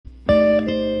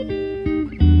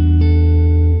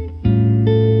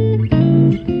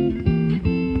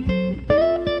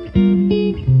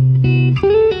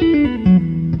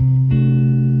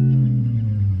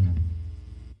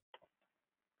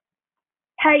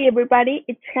Hi, everybody.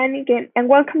 It's Hani again, and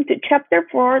welcome to chapter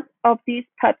 4 of this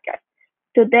podcast.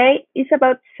 Today is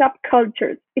about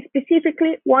subcultures,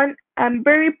 specifically one I'm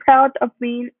very proud of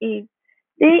being in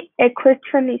the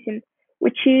equestrianism,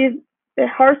 which is the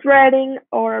horse riding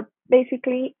or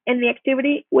basically any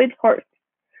activity with horse.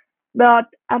 But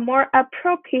a more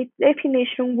appropriate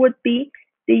definition would be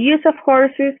the use of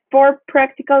horses for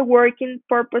practical working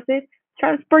purposes,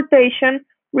 transportation,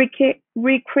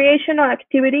 recreational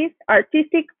activities,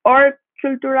 artistic or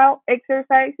cultural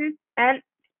exercises, and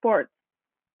sports.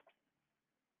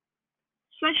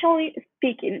 Socially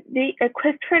speaking, the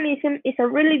equestrianism is a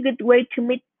really good way to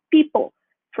meet people,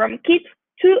 from kids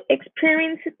to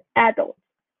experienced adults.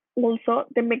 Also,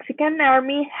 the Mexican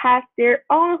army has their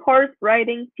own horse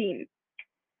riding team.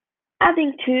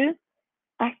 Adding to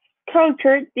as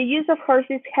culture, the use of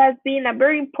horses has been a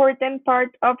very important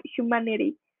part of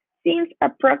humanity since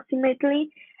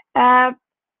approximately uh,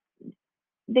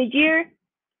 the year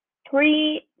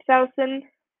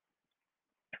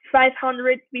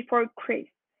 3500 before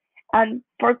Christ. And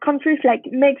for countries like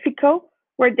Mexico,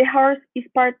 where the horse is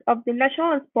part of the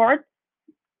national sport,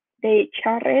 the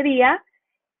charreria,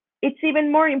 it's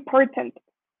even more important.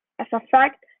 As a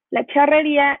fact, la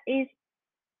charreria is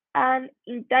an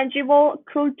intangible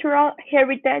cultural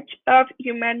heritage of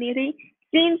humanity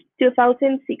since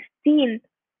 2016.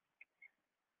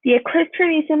 The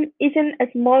equestrianism isn't a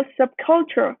small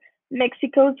subculture.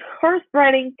 Mexico's horse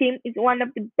riding team is one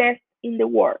of the best in the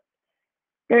world.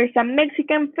 There is a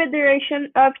Mexican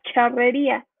Federation of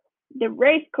Charrería, the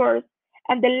race course,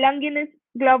 and the Longines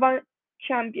Global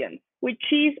Champions,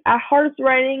 which is a horse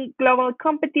riding global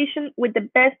competition with the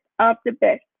best of the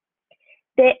best.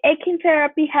 The equine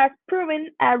therapy has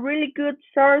proven a really good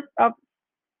source of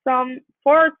some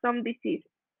diseases.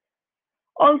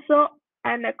 Also,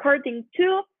 and according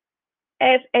to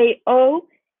FAO,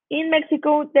 in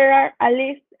Mexico there are at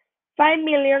least 5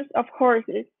 million of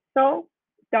horses, so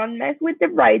don't mess with the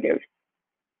riders.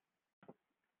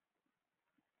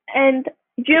 And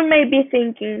you may be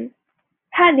thinking,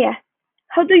 Hania,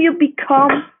 how do you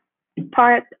become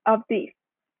part of this?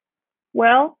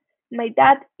 Well, my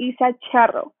dad is a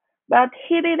charro, but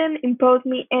he didn't impose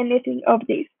me anything of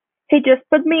this. He just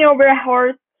put me over a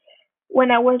horse when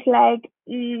I was like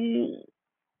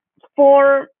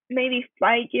 4, maybe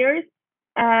 5 years,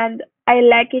 and I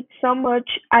like it so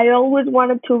much. I always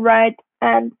wanted to ride,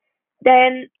 and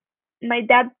then my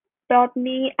dad bought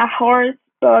me a horse,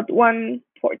 but one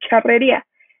for charreria.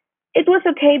 It was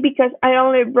okay because I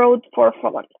only rode for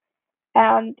fun.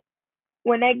 And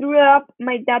when I grew up,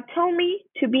 my dad told me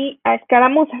to be a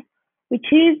escaramuza,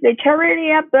 which is the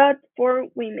charreria but for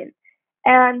women.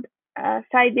 And as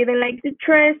I didn't like the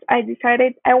dress, I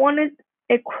decided I wanted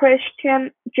a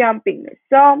Christian jumping.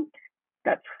 So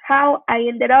that's how I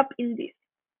ended up in this.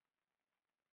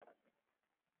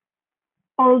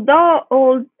 Although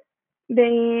all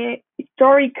the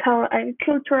historical and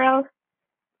cultural,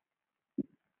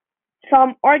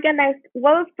 some organized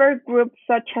welfare groups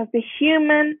such as the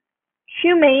Humane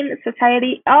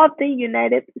Society of the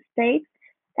United States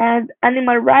and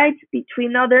Animal Rights,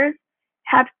 between others,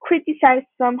 have criticized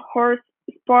some horse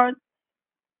sports,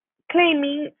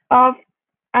 claiming of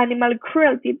animal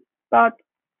cruelty. But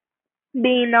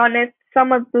being honest,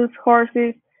 some of those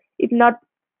horses, if not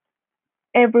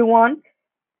everyone,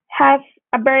 has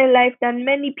a better life than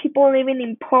many people living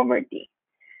in poverty.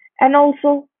 And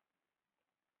also,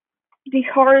 the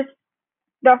horse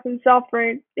doesn't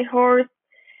suffer. The horse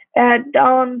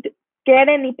don't get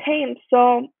any pain.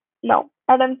 So, no,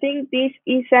 I don't think this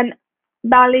is an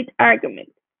valid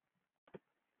argument.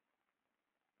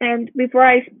 And before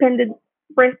I spend the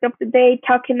rest of the day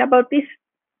talking about this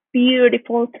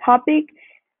beautiful topic,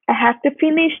 I have to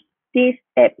finish this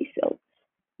episode.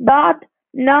 But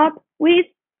not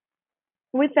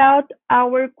without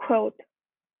our quote.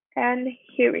 And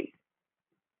here is: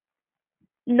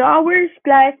 no hour's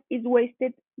life is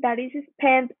wasted that is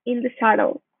spent in the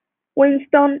saddle.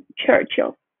 Winston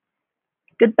Churchill.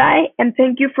 Goodbye and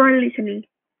thank you for listening.